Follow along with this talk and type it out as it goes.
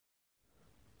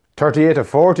38 to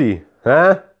 40.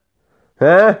 Huh?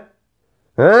 Huh?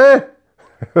 Huh?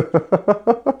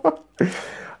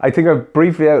 I think I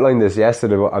briefly outlined this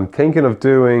yesterday, but I'm thinking of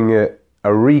doing a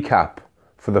recap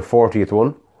for the 40th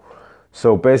one.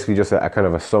 So basically just a kind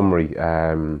of a summary.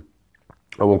 I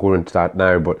won't go into that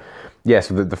now, but yeah,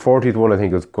 so the 40th one I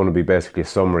think is going to be basically a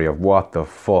summary of what the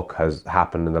fuck has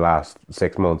happened in the last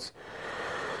 6 months.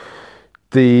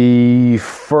 The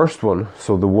first one,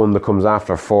 so the one that comes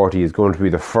after 40, is going to be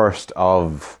the first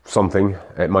of something.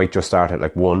 It might just start at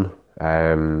like 1.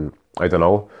 I don't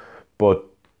know. But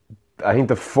I think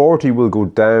the 40 will go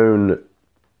down,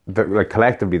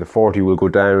 collectively the 40 will go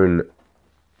down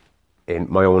in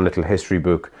my own little history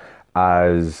book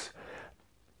as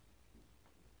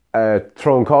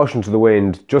throwing caution to the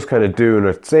wind, just kind of doing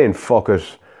it, saying fuck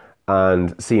it,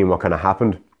 and seeing what kind of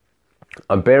happened.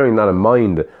 And bearing that in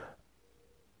mind,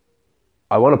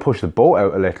 I want to push the boat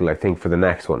out a little, I think, for the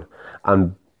next one.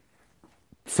 And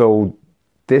so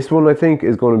this one, I think,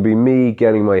 is going to be me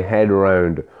getting my head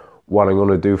around what I'm going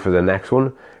to do for the next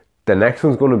one. The next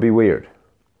one's going to be weird.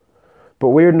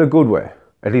 But weird in a good way.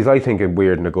 At least I think it's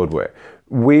weird in a good way.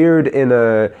 Weird in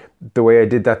the way I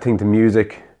did that thing to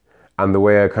music, and the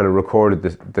way I kind of recorded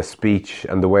the speech,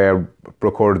 and the way I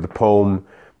recorded the poem.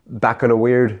 That kind of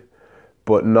weird.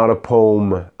 But not a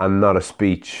poem and not a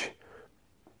speech.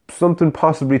 Something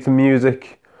possibly to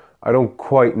music, I don't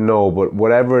quite know, but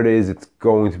whatever it is, it's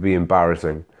going to be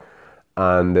embarrassing.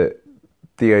 And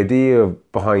the idea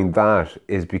behind that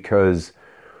is because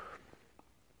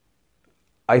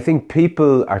I think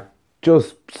people are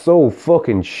just so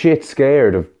fucking shit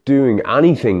scared of doing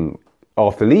anything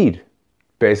off the lead,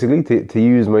 basically, to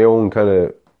use my own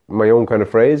kind of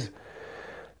phrase.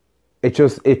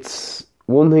 It's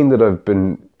one thing that I've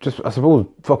been just, I suppose,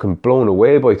 fucking blown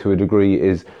away by to a degree,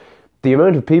 is the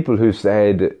amount of people who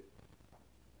said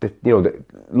that, you know, that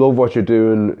love what you're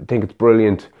doing, think it's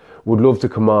brilliant, would love to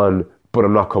come on, but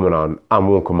I'm not coming on, and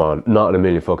won't come on, not in a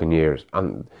million fucking years.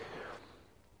 And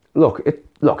look,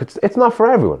 it's not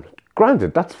for everyone.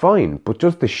 Granted, that's fine, but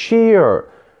just the sheer,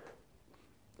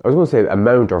 I was going to say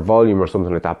amount or volume or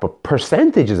something like that, but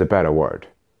percentage is a better word.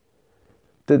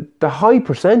 The high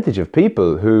percentage of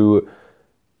people who,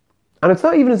 and it's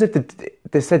not even as if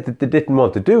they said that they didn't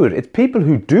want to do it. It's people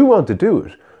who do want to do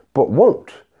it, but won't.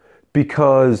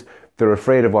 Because they're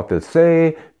afraid of what they'll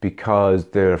say, because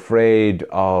they're afraid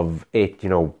of it, you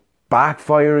know,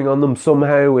 backfiring on them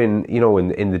somehow in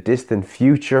the distant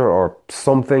future or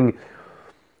something.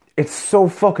 It's so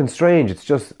fucking strange. It's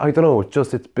just, I don't know,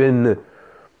 it's been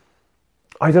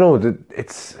eye-opening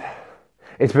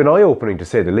to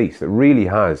say the least. It really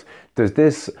has. There's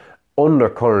this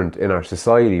undercurrent in our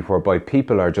society whereby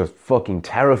people are just fucking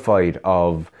terrified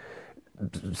of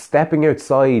stepping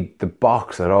outside the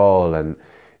box at all, and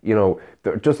you know,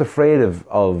 they're just afraid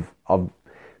of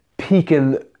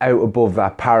peeking out above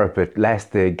that parapet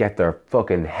lest they get their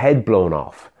fucking head blown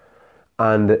off.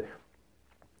 And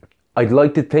I'd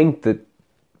like to think that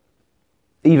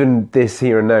even this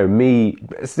here and now, me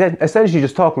essentially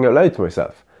just talking out loud to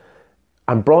myself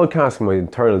and broadcasting my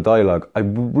internal dialogue, I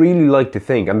would really like to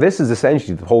think, and this is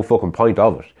essentially the whole fucking point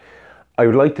of it, I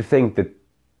would like to think that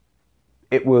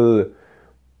it will,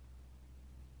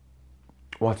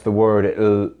 what's the word,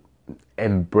 it'll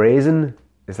embrazen,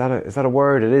 is that a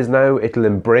word? It is now. It'll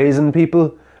embrazen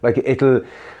people, like it'll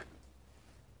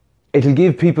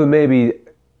give people, maybe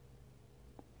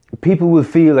people will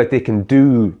feel like they can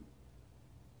do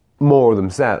more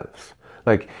themselves.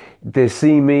 Like they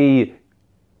see me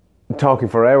talking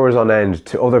for hours on end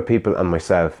to other people and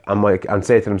myself, and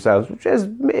say to themselves,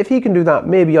 if he can do that,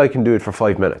 maybe I can do it for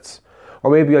 5 minutes,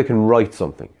 or maybe I can write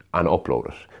something and upload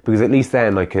it, because at least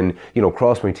then I can, you know,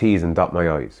 cross my T's and dot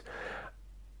my I's.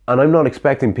 And I'm not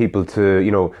expecting people to,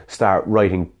 you know, start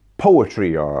writing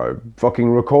poetry or fucking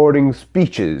recording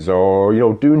speeches or, you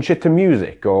know, doing shit to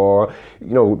music or,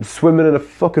 you know, swimming in a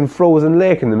fucking frozen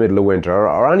lake in the middle of winter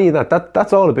or any of that.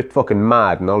 That's all a bit fucking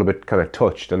mad and all a bit kind of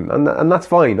touched, and that's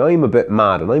fine. I'm a bit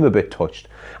mad and I'm a bit touched,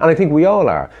 and I think we all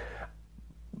are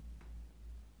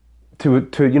to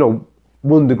you know,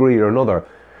 one degree or another.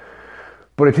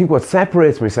 But I think what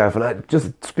separates myself, and I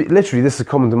just literally, this is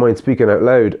coming to mind speaking out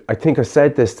loud. I think I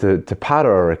said this to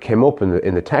Patter, or it came up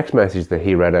in the text message that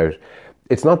he read out.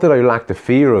 It's not that I lack the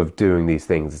fear of doing these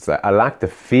things. It's that I lack the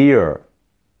fear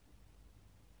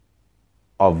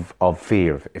of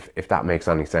fear, if that makes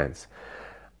any sense.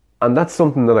 And that's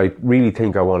something that I really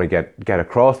think I want to get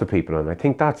across to people. And I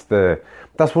think that's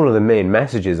one of the main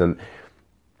messages. And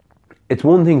it's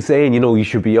one thing saying, you know, you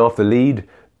should be off the lead,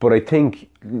 but I think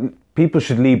people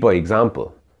should lead by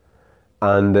example.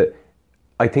 And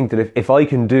I think that if I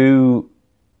can do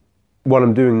what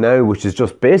I'm doing now, which is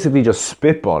just basically just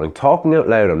spitballing, talking out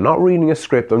loud. I'm not reading a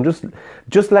script. I'm just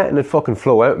letting it fucking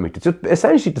flow out of me, to just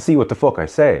essentially to see what the fuck I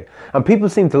say. And people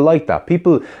seem to like that.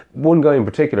 People, one guy in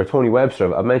particular, Tony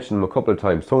Webster, I've mentioned him a couple of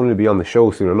times. Tony will be on the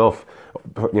show soon enough,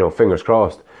 fingers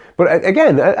crossed. But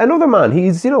again, another man,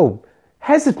 he's,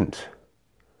 hesitant.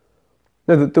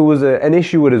 Now, there was an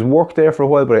issue with his work there for a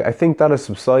while, but I think that has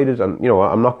subsided. And,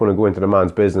 I'm not going to go into the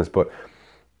man's business, but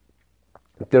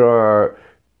there are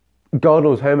God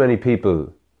knows how many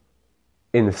people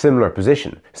in a similar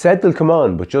position. Said they'll come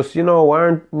on, but just,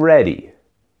 aren't ready.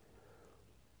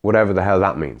 Whatever the hell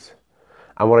that means.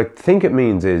 And what I think it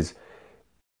means is,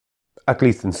 at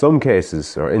least in some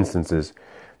cases or instances,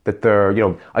 that they're,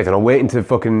 I don't know, waiting to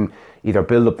fucking either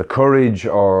build up the courage,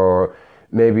 or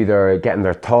maybe they're getting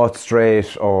their thoughts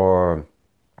straight, or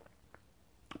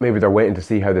maybe they're waiting to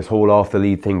see how this whole off the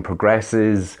lead thing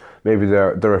progresses. Maybe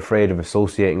they're afraid of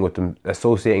associating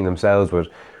themselves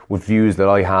with views that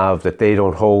I have that they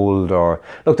don't hold. Or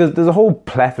look, there's a whole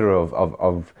plethora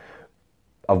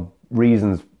of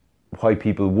reasons why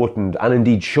people wouldn't and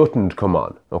indeed shouldn't come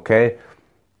on. Okay,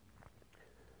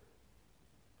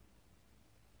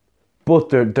 but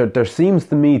there seems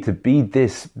to me to be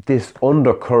this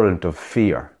undercurrent of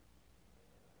fear,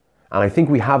 and I think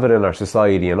we have it in our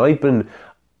society. And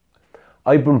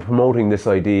I've been promoting this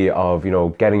idea of,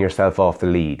 getting yourself off the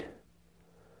lead.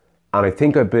 And I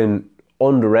think I've been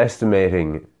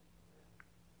underestimating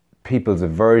people's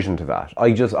aversion to that.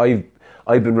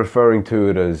 I've been referring to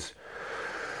it as,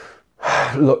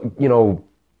 look,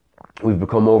 we've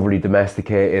become overly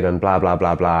domesticated and blah, blah,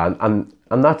 blah, blah. And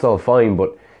that's all fine,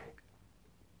 but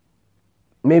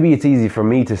maybe it's easy for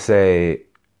me to say,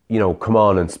 come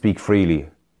on and speak freely.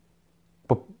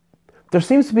 There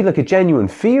seems to be like a genuine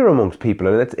fear amongst people,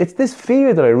 and it's this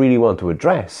fear that I really want to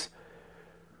address.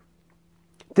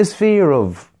 This fear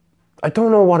of, I don't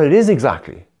know what it is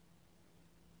exactly.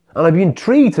 And I'd be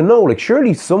intrigued to know,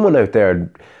 surely someone out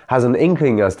there has an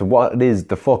inkling as to what it is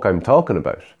the fuck I'm talking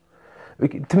about.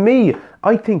 To me,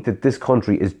 I think that this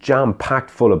country is jam-packed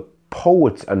full of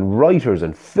poets and writers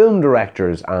and film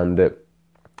directors and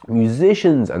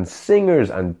musicians and singers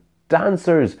and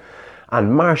dancers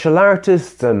and martial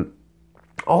artists and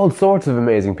all sorts of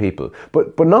amazing people,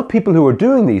 but not people who are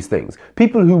doing these things.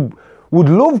 People who would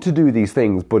love to do these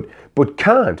things, but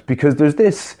can't, because there's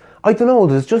this,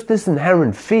 there's just this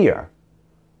inherent fear.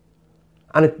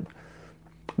 And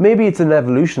maybe it's an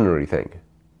evolutionary thing.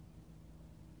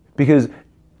 Because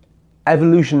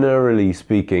evolutionarily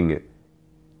speaking,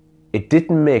 it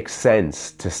didn't make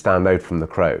sense to stand out from the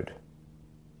crowd.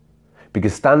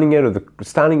 Because standing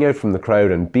out from the crowd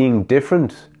and being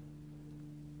different,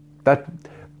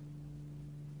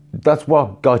 that's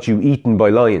what got you eaten by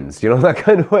lions, that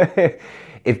kind of way.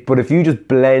 But if you just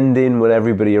blend in with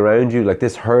everybody around you, like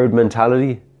this herd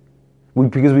mentality, I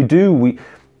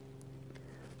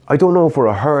don't know if we're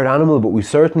a herd animal, but we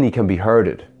certainly can be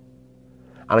herded.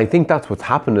 And I think that's what's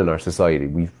happened in our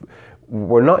society.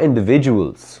 We're not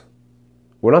individuals.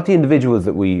 We're not the individuals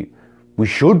that we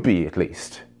should be, at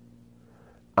least.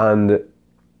 And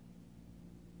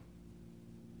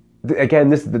again,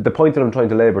 the point that I'm trying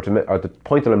to the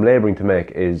point that I'm labouring to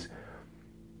make is,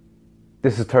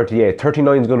 this is 38.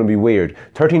 39 is going to be weird.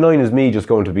 39 is me just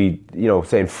going to be,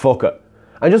 saying fuck it.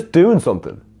 I'm just doing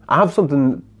something. I have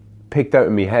something picked out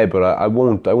in my head, but I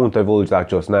won't divulge that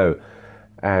just now.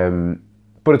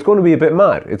 But it's going to be a bit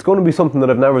mad. It's going to be something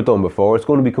that I've never done before. It's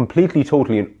going to be completely,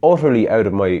 totally and utterly out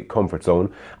of my comfort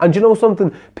zone. And you know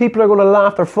something? People are going to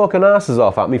laugh their fucking asses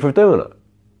off at me for doing it.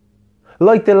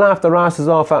 Like they laughed their asses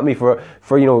off at me for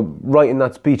writing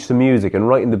that speech to music and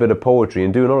writing the bit of poetry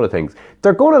and doing other things.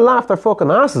 They're going to laugh their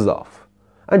fucking asses off.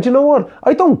 And you know what?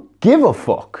 I don't give a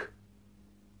fuck.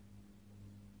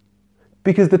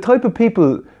 Because the type of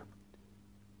people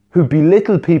who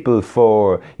belittle people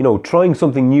for, trying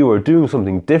something new or doing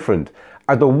something different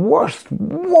are the worst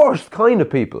kind of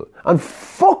people. And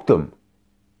fuck them.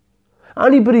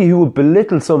 Anybody who would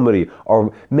belittle somebody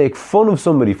or make fun of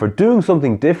somebody for doing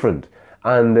something different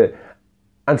and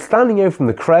standing out from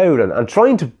the crowd and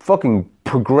trying to fucking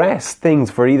progress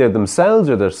things for either themselves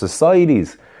or their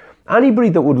societies. Anybody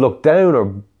that would look down or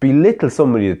belittle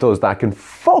somebody that does that can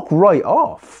fuck right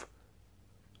off.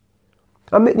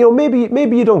 And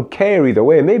maybe you don't care either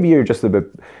way. Maybe you just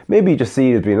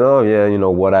see it as being, oh yeah,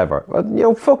 whatever.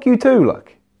 But, fuck you too,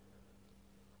 like.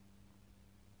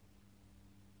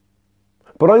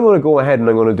 But I'm going to go ahead and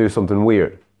I'm going to do something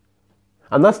weird.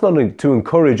 And that's not to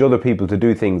encourage other people to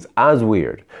do things as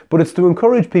weird, but it's to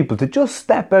encourage people to just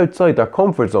step outside their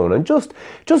comfort zone and just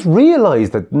realise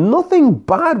that nothing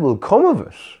bad will come of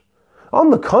it. On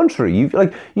the contrary,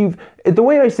 the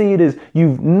way I see it is,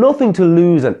 you've nothing to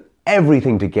lose and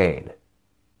everything to gain.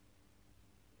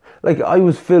 Like, I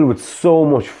was filled with so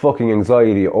much fucking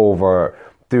anxiety over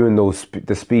doing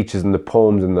the speeches and the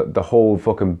poems and the whole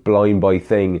fucking blind buy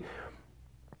thing.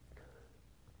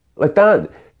 Like that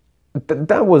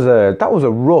was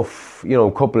a rough,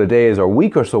 couple of days or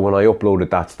week or so when I uploaded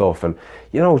that stuff, and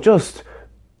just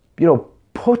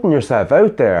putting yourself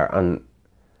out there, and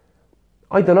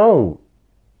I don't know,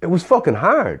 it was fucking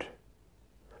hard.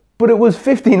 But it was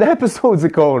 15 episodes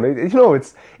ago, and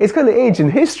it's kind of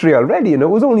ancient history already, and it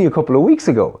was only a couple of weeks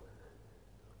ago.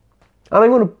 And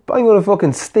I'm gonna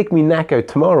fucking stick my neck out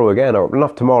tomorrow again, or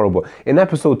not tomorrow, but in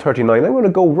episode 39, I'm gonna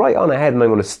go right on ahead and I'm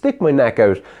gonna stick my neck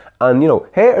out, and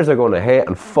haters are gonna hate,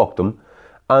 and fuck them.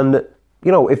 And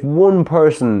if one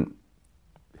person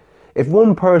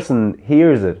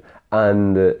hears it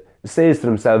and says to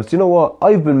themselves, do you know what,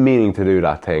 I've been meaning to do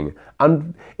that thing,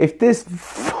 and if this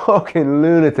fucking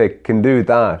lunatic can do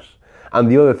that and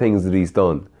the other things that he's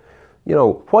done,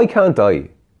 why can't I?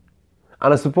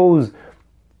 And I suppose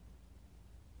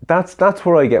that's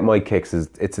where I get my kicks, is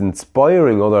it's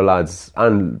inspiring other lads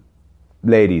and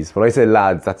ladies. When I say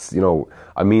lads, that's,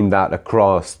 I mean that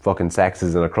across fucking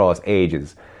sexes and across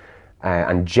ages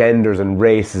and genders and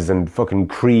races and fucking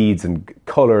creeds and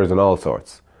colours and all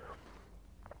sorts.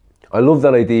 I love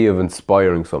that idea of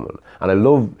inspiring someone, and I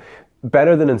love,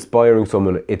 better than inspiring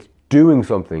someone, it's doing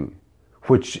something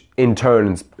which in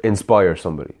turn inspires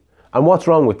somebody. And what's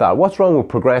wrong with that? What's wrong with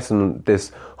progressing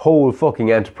this whole fucking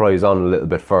enterprise on a little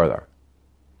bit further?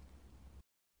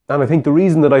 And I think the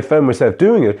reason that I found myself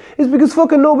doing it is because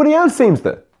fucking nobody else seems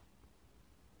to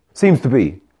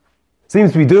be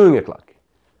doing it. Like,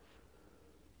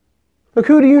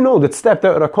 who do you know that stepped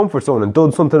out of their comfort zone and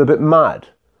done something a bit mad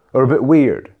or a bit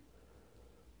weird?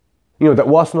 That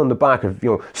wasn't on the back of,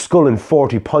 sculling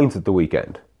 40 pints at the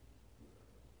weekend.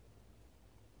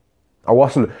 Or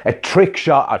wasn't a trick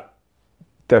shot at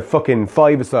the fucking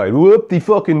five-a-side.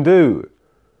 Whoop-de-fucking-do.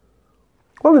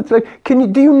 Well, it's like,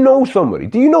 do you know somebody?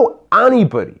 Do you know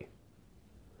anybody?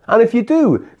 And if you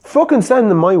do, fucking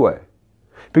send them my way.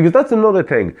 Because that's another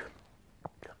thing.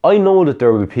 I know that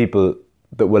there will be people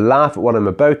that will laugh at what I'm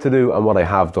about to do and what I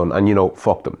have done, and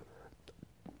fuck them.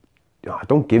 I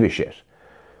don't give a shit.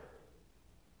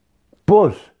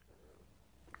 But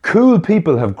cool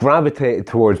people have gravitated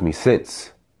towards me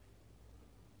since.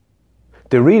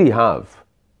 They really have.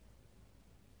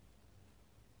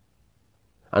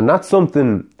 And that's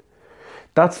something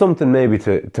maybe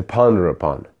to ponder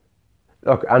upon.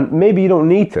 Look, and maybe you don't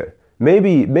need to.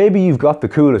 Maybe you've got the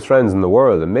coolest friends in the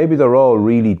world, and maybe they're all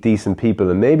really decent people,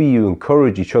 and maybe you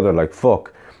encourage each other like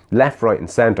fuck, left, right and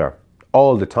centre,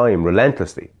 all the time,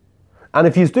 relentlessly. And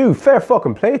if you do, fair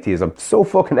fucking play to you. I'm so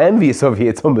fucking envious of you,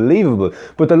 it's unbelievable.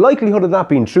 But the likelihood of that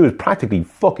being true is practically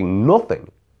fucking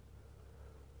nothing.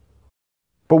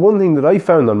 But one thing that I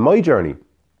found on my journey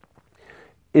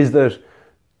is that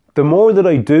the more that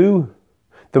I do,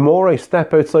 the more I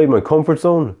step outside my comfort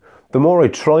zone, the more I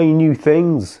try new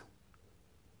things,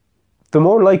 the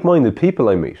more like-minded people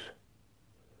I meet.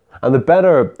 And the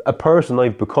better a person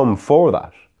I've become for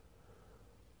that.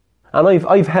 And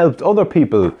I've helped other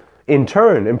people in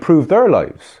turn improve their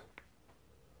lives.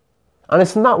 And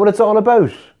isn't that what it's all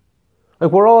about?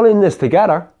 Like, we're all in this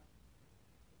together.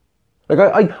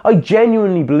 Like, I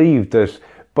genuinely believe that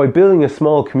by building a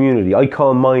small community, I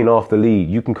call mine off the lead,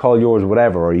 you can call yours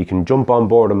whatever, or you can jump on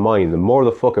board on mine, the more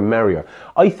the fucking merrier.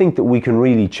 I think that we can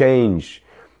really change.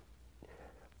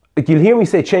 Like, you'll hear me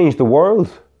say change the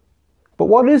world. But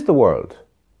what is the world?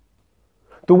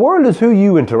 The world is who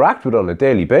you interact with on a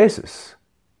daily basis.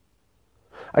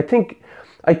 I think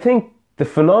the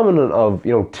phenomenon of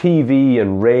TV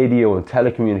and radio and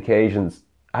telecommunications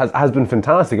has been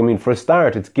fantastic. I mean, for a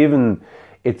start, it's given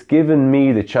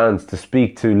me the chance to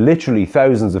speak to literally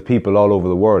thousands of people all over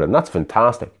the world, and that's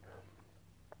fantastic.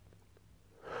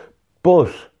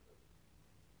 But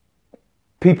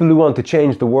people who want to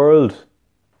change the world,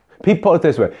 put it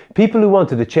this way, people who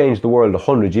wanted to change the world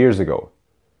 100 years ago,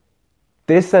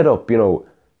 they set up,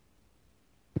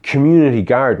 community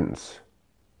gardens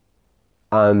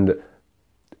and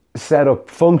set up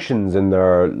functions in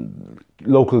their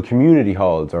local community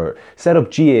halls, or set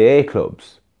up GAA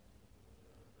clubs.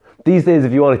 These days,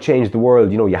 if you want to change the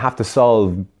world, you have to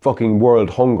solve fucking world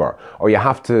hunger, or you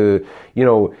have to,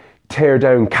 tear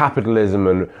down capitalism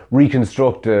and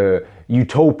reconstruct a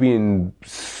utopian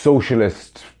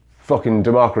socialist fucking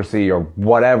democracy, or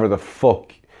whatever the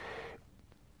fuck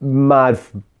mad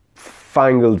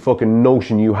fangled fucking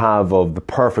notion you have of the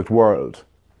perfect world.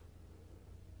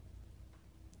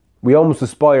 We almost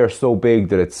aspire so big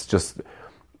that it's just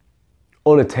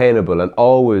unattainable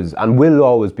and will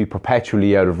always be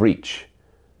perpetually out of reach.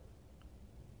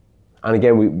 And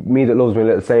again, me that loves my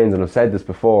little sayings, and I've said this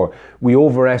before, we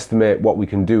overestimate what we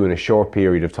can do in a short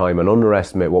period of time and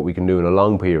underestimate what we can do in a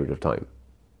long period of time.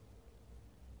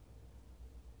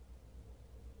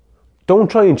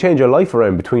 Don't try and change your life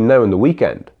around between now and the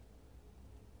weekend.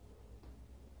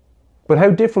 But how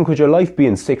different could your life be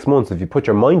in 6 months if you put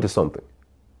your mind to something?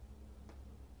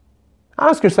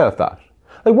 Ask yourself that.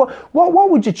 Like, what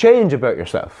would you change about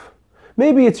yourself?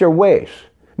 Maybe it's your weight.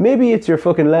 Maybe it's your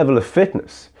fucking level of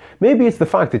fitness. Maybe it's the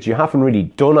fact that you haven't really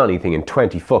done anything in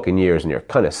 20 fucking years and you're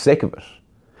kind of sick of it.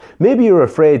 Maybe you're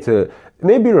afraid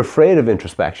of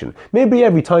introspection. Maybe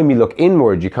every time you look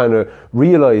inward, you kind of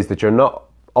realize that you're not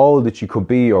all that you could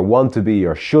be or want to be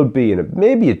or should be, and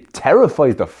maybe it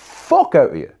terrifies the fuck out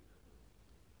of you.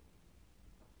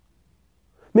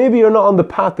 Maybe you're not on the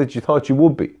path that you thought you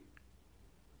would be.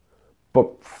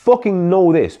 But fucking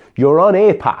know this, you're on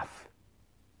a path.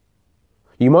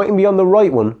 You mightn't be on the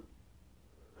right one,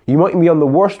 you mightn't be on the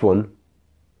worst one,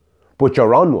 but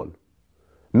you're on one.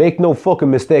 Make no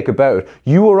fucking mistake about it.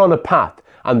 You are on a path,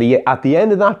 and at the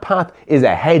end of that path is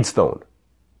a headstone.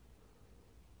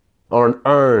 Or an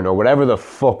urn, or whatever the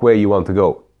fuck way you want to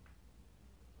go.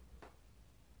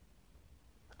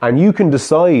 And you can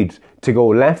decide to go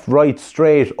left, right,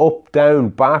 straight, up, down,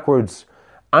 backwards,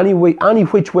 any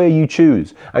which way you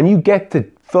choose. And you get to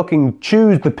fucking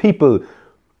choose the people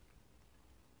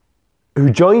who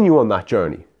join you on that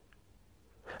journey.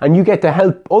 And you get to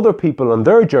help other people on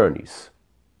their journeys.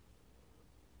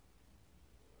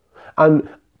 And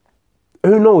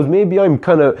who knows, maybe I'm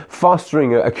kind of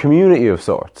fostering a community of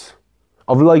sorts.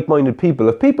 Of like-minded people,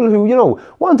 of people who,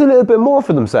 want a little bit more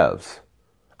for themselves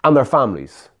and their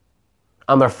families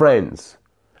and their friends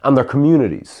and their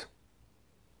communities.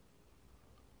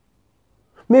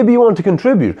 Maybe you want to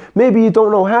contribute. Maybe you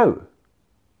don't know how.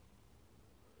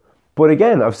 But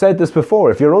again, I've said this before,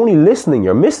 if you're only listening,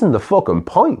 you're missing the fucking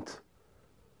point.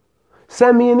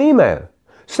 Send me an email.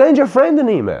 Send your friend an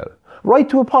email. Write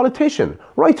to a politician.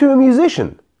 Write to a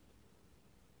musician.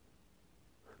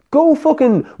 Go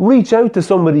fucking reach out to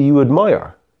somebody you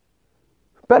admire.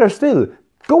 Better still,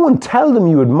 go and tell them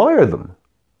you admire them.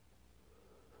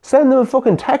 Send them a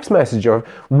fucking text message or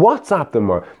WhatsApp them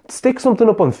or stick something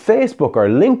up on Facebook or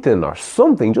LinkedIn or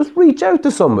something. Just reach out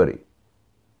to somebody.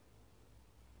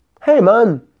 Hey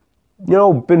man,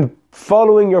 been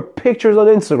following your pictures on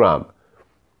Instagram.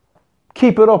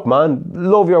 Keep it up, man.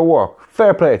 Love your work.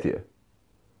 Fair play to you.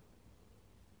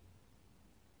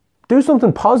 Do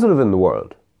something positive in the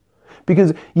world.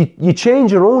 Because you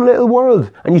change your own little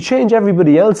world and you change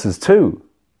everybody else's too.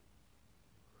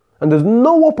 And there's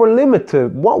no upper limit to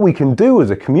what we can do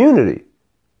as a community.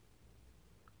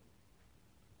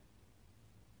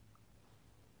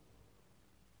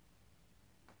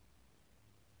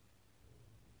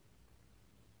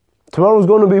 Tomorrow's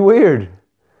going to be weird.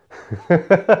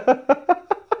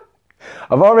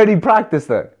 I've already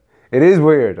practiced it. It is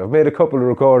weird. I've made a couple of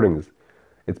recordings.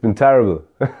 It's been terrible.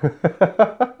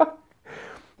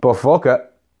 But fuck it.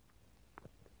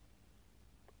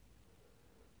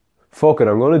 Fuck it,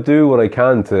 I'm going to do what I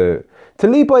can to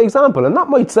lead by example. And that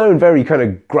might sound very kind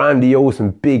of grandiose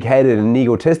and big-headed and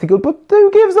egotistical, but who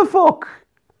gives a fuck?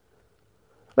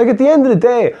 Like, at the end of the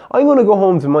day, I'm going to go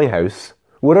home to my house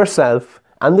with herself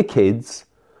and the kids.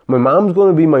 My mom's going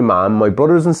to be my mom. My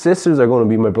brothers and sisters are going to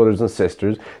be my brothers and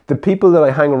sisters. The people that I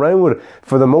hang around with,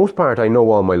 for the most part, I know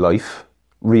all my life,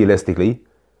 realistically.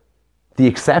 The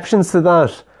exceptions to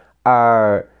that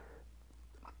are,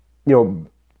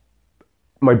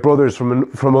 my brothers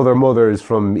from other mothers,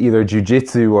 from either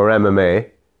jiu-jitsu or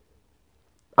MMA,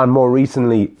 and more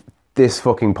recently, this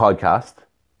fucking podcast.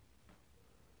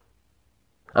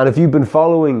 And if you've been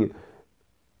following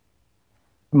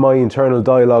my internal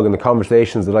dialogue and the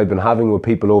conversations that I've been having with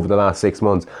people over the last 6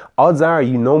 months, odds are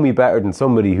you know me better than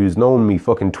somebody who's known me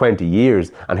fucking 20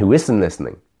 years and who isn't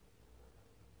listening.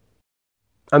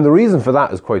 And the reason for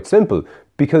that is quite simple,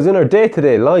 because in our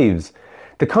day-to-day lives,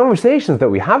 the conversations that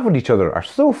we have with each other are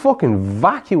so fucking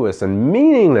vacuous and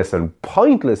meaningless and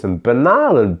pointless and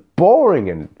banal and boring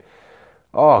and,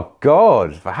 oh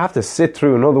God, if I have to sit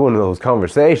through another one of those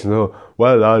conversations,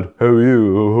 well lad, how are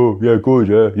you? Oh, yeah, good,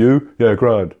 yeah, you? Yeah,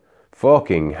 grand.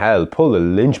 Fucking hell, pull the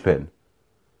linchpin.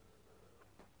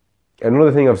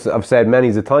 Another thing I've said many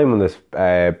a time on this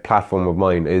platform of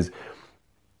mine is,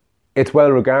 it's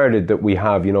well regarded that we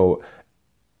have,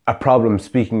 a problem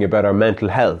speaking about our mental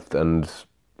health and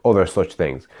other such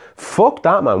things. Fuck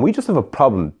that, man. We just have a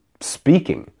problem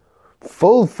speaking.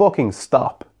 Full fucking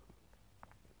stop.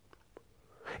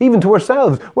 Even to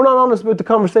ourselves. We're not honest about the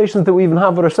conversations that we even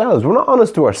have with ourselves. We're not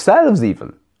honest to ourselves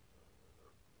even.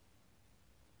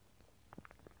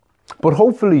 But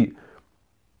hopefully,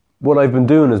 what I've been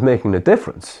doing is making a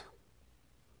difference.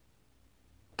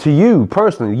 To you,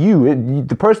 personally, you,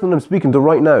 the person that I'm speaking to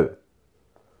right now.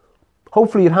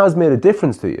 Hopefully it has made a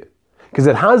difference to you. Because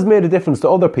it has made a difference to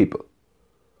other people.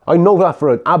 I know that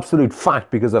for an absolute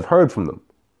fact because I've heard from them.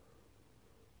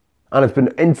 And it's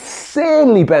been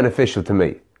insanely beneficial to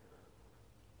me.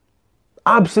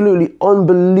 Absolutely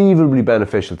unbelievably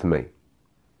beneficial to me.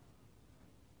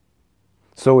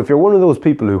 So if you're one of those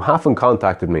people who haven't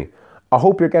contacted me, I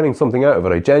hope you're getting something out of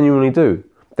it. I genuinely do.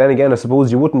 Then again, I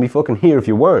suppose you wouldn't be fucking here if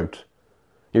you weren't.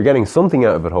 You're getting something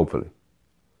out of it, hopefully.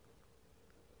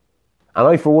 And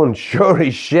I, for one, sure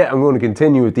as shit, I'm going to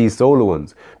continue with these solo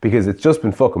ones because it's just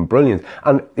been fucking brilliant.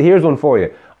 And here's one for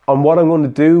you. On what I'm going to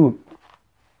do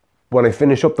when I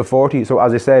finish up the 40. So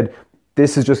as I said,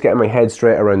 this is just getting my head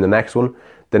straight around the next one.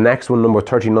 The next one, number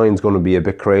 39, is going to be a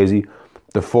bit crazy.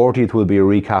 The 40th will be a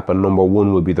recap and number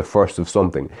 1 will be the first of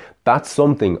something. That's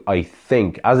something, I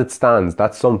think, as it stands,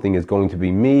 that something is going to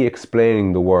be me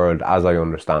explaining the world as I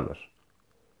understand it.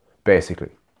 Basically.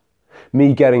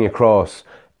 Me getting across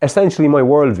essentially my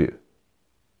worldview.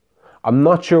 I'm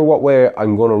not sure what way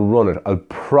I'm going to run it. I'll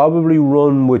probably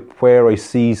run with where I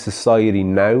see society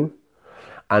now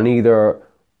and either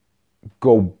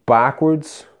go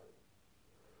backwards,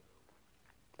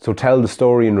 so tell the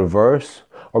story in reverse,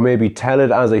 or maybe tell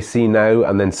it as I see now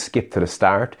and then skip to the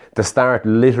start. The start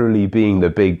literally being the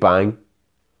Big Bang.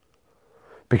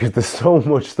 Because there's so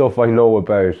much stuff I know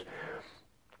about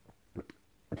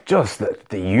just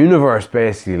the universe,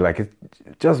 basically. Like,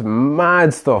 it's just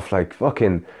mad stuff, like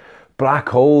fucking black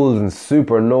holes and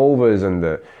supernovas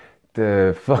and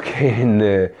the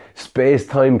fucking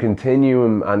space-time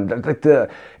continuum, and like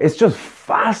it's just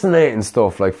fascinating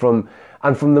stuff, like from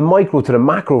the micro to the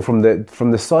macro, from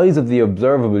the size of the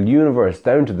observable universe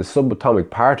down to the subatomic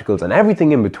particles and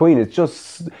everything in between. It's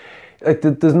just like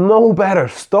there's no better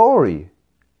story.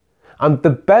 And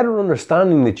the better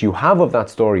understanding that you have of that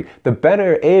story, the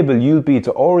better able you'll be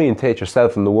to orientate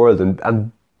yourself in the world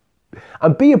and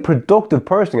be a productive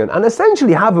person and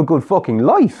essentially have a good fucking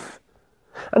life.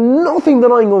 And nothing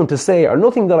that I'm going to say or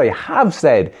nothing that I have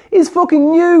said is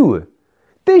fucking new.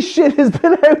 This shit has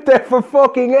been out there for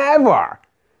fucking ever.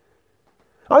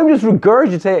 I'm just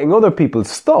regurgitating other people's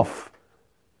stuff.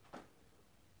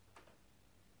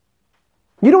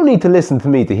 You don't need to listen to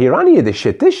me to hear any of this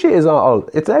shit. This shit is all,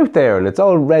 it's out there and it's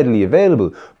all readily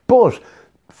available. But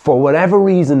for whatever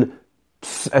reason,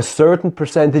 a certain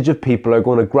percentage of people are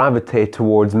going to gravitate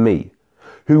towards me,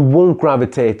 who won't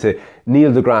gravitate to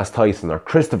Neil deGrasse Tyson or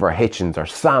Christopher Hitchens or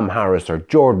Sam Harris or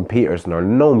Jordan Peterson or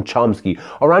Noam Chomsky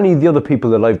or any of the other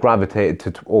people that I've gravitated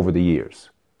to over the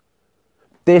years.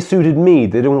 They suited me,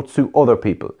 they don't suit other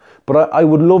people. But I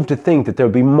would love to think that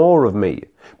there'll be more of me,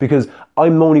 because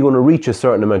I'm only going to reach a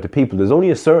certain amount of people. There's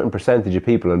only a certain percentage of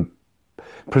people, and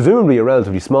presumably a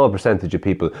relatively small percentage of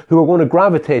people, who are going to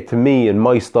gravitate to me and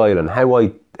my style and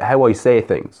how I say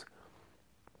things.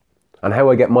 And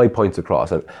how I get my points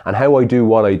across, and how I do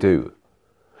what I do.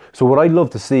 So what I'd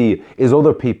love to see is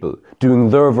other people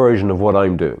doing their version of what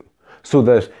I'm doing, so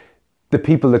that the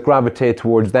people that gravitate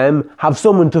towards them have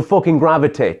someone to fucking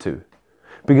gravitate to.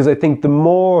 Because I think the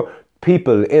more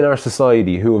people in our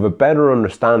society who have a better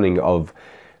understanding of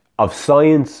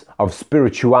science, of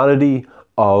spirituality,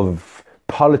 of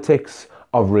politics,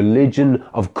 of religion,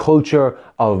 of culture,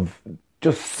 of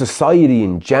just society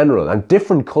in general, and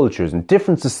different cultures and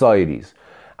different societies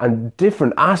and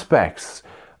different aspects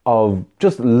of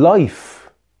just life.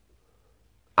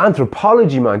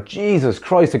 Anthropology, man, Jesus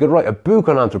Christ, I could write a book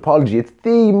on anthropology. It's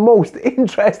the most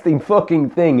interesting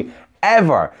fucking thing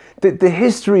ever. The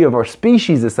history of our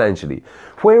species, essentially.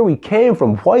 Where we came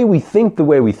from, why we think the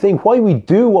way we think, why we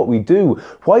do what we do,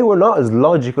 why we're not as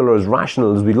logical or as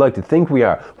rational as we'd like to think we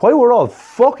are, why we're all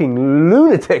fucking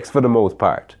lunatics for the most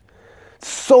part.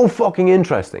 So fucking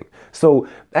interesting. So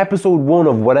episode 1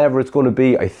 of whatever it's going to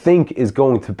be, I think, is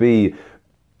going to be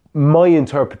my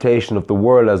interpretation of the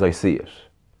world as I see it.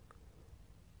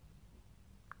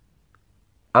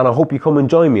 And I hope you come and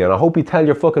join me, and I hope you tell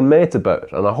your fucking mates about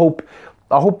it, and I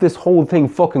hope this whole thing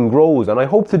fucking grows, and I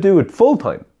hope to do it full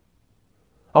time.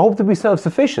 I hope to be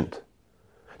self-sufficient.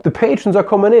 The patrons are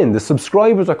coming in, the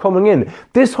subscribers are coming in.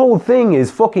 This whole thing is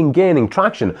fucking gaining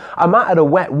traction. I'm at it a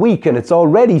wet week and it's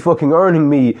already fucking earning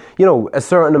me, a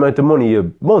certain amount of money a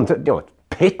month. It's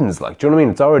pittance, like, do you know what I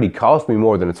mean? It's already cost me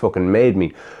more than it's fucking made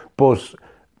me. But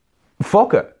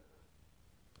fuck it.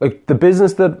 Like, the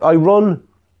business that I run,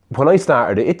 when I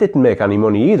started it, it didn't make any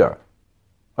money either.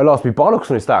 I lost my bollocks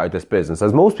when I started this business,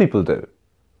 as most people do.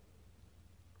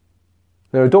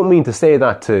 Now, I don't mean to say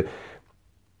that to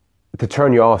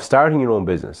turn you off starting your own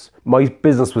business. My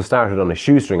business was started on a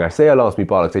shoestring. I say I lost my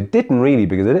bollocks. I didn't really,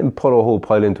 because I didn't put a whole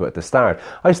pile into it at the start.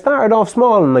 I started off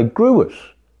small and I grew it.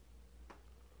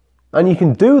 And you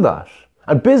can do that.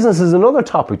 And business is another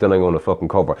topic that I'm going to fucking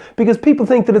cover. Because people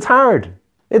think that it's hard.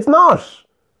 It's not. It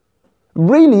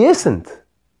really isn't.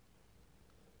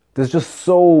 There's just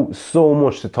so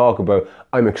much to talk about.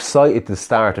 I'm excited to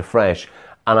start afresh.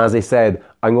 And as I said,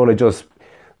 I'm going to just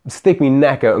stick my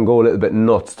neck out and go a little bit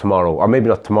nuts tomorrow. Or maybe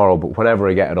not tomorrow, but whenever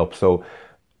I get it up. So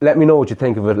let me know what you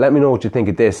think of it. Let me know what you think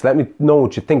of this. Let me know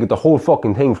what you think of the whole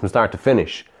fucking thing from start to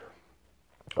finish.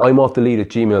 I'm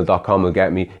offthelead@gmail.com will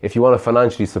get me. If you want to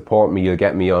financially support me, you'll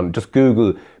get me on. Just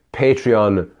Google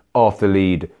Patreon Off The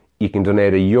Lead. You can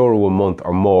donate €1 a month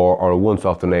or more, or a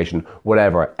once-off donation,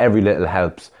 whatever. Every little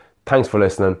helps. Thanks for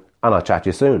listening, and I'll chat to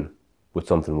you soon with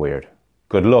something weird.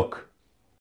 Good luck.